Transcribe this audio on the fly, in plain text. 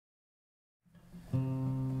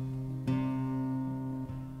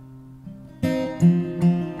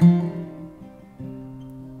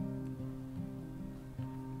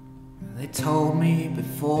me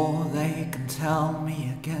before they can tell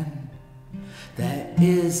me again. There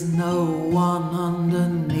is no one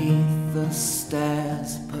underneath the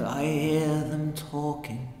stairs, but I hear them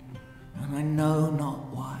talking, and I know not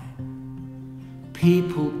why.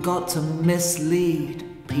 People got to mislead,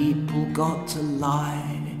 people got to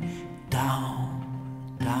lie.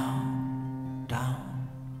 Down, down, down.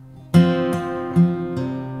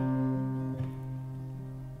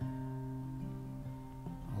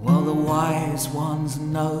 Well, the wise ones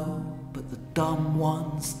know, but the dumb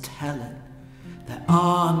ones tell it. There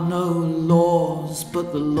are no laws,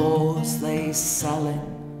 but the laws they sell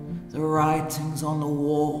it. The writings on the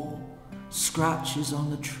wall, scratches on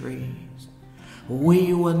the trees.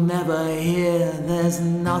 We were never here, there's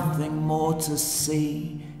nothing more to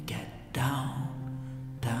see. Get down,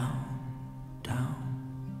 down, down.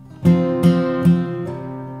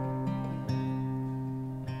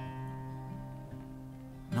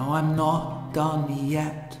 No, I'm not done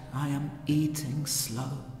yet, I am eating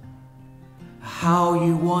slow. How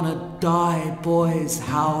you wanna die, boys,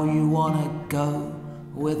 how you wanna go,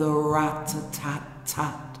 with a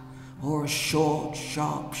rat-a-tat-tat or a short,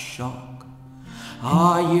 sharp shock.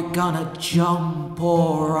 Are you gonna jump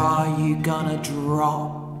or are you gonna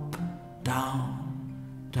drop?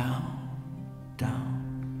 Down, down, down.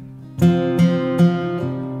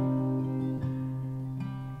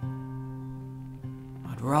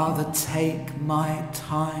 I'd rather take my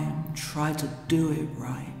time, try to do it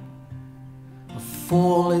right. A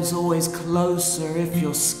fall is always closer if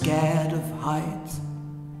you're scared of heights.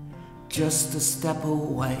 Just a step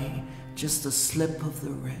away, just a slip of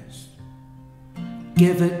the wrist.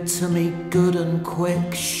 Give it to me good and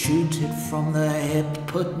quick, shoot it from the hip,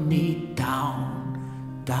 put me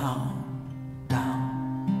down, down, down.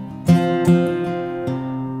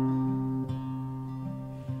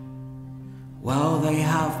 Well, they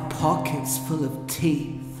have pockets full of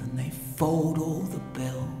teeth and they fold all the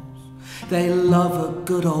bills. They love a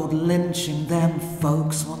good old lynching, them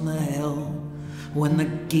folks on the hill. When the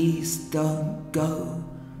geese don't go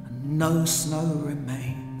and no snow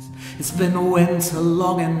remains. It's been winter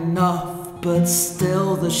long enough, but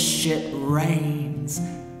still the shit rains.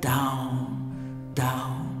 Down,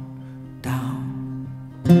 down.